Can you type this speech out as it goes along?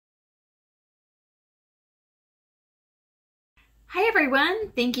Hi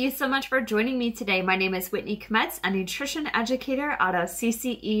everyone, thank you so much for joining me today. My name is Whitney Kometz, a nutrition educator out of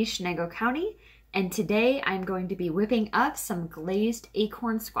CCE, Chenango County, and today I'm going to be whipping up some glazed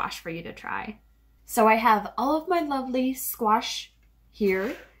acorn squash for you to try. So I have all of my lovely squash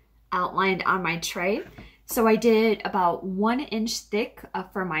here outlined on my tray. So I did about 1 inch thick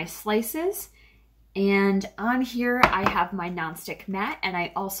for my slices, and on here I have my nonstick mat and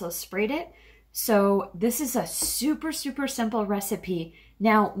I also sprayed it. So this is a super simple recipe.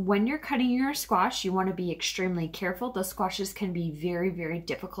 Now, when you're cutting your squash, you want to be extremely careful. The squashes can be very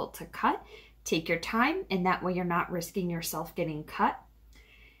difficult to cut. Take your time, and that way you're not risking yourself getting cut.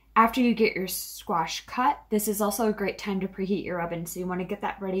 After you get your squash cut, this is also a great time to preheat your oven. So you want to get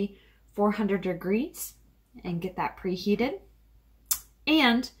that ready 400 degrees and get that preheated.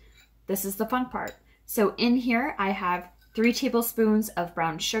 And this is the fun part. So in here, I have 3 tablespoons of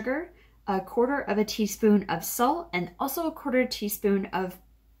brown sugar, 1/4 teaspoon of salt, and also 1/4 teaspoon of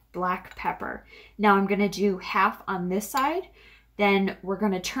black pepper. Now I'm going to do half on this side. Then we're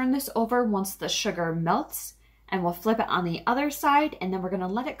going to turn this over once the sugar melts, and we'll flip it on the other side, and then we're going to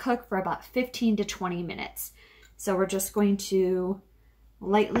let it cook for about 15 to 20 minutes. So we're just going to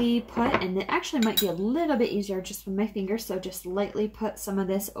lightly put, and it actually might be a little bit easier just with my fingers, so just lightly put some of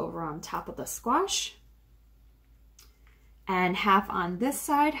this over on top of the squash. And half on this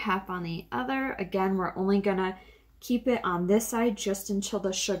side, half on the other. Again, we're only gonna keep it on this side just until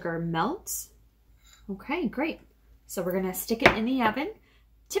the sugar melts. Okay, great. So we're gonna stick it in the oven,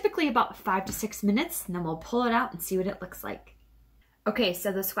 typically about 5 to 6 minutes, and then we'll pull it out and see what it looks like. Okay,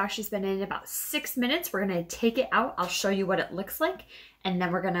 so the squash has been in about 6 minutes. We're gonna take it out. I'll show you what it looks like, and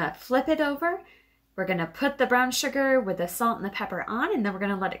then we're gonna flip it over. We're gonna put the brown sugar with the salt and the pepper on, and then we're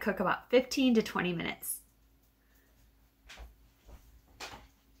gonna let it cook about 15 to 20 minutes.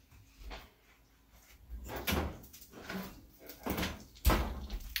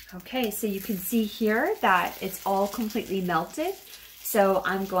 Okay, so you can see here that it's all completely melted. So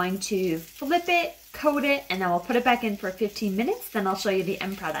I'm going to flip it, coat it, and then we'll put it back in for 15 minutes. Then I'll show you the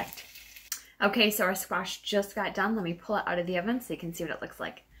end product. Okay, so our squash just got done. Let me pull it out of the oven so you can see what it looks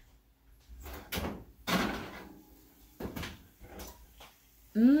like.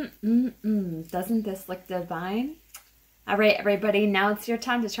 Doesn't this look divine? All right, everybody, now it's your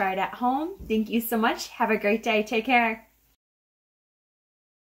time to try it at home. Thank you so much. Have a great day. Take care.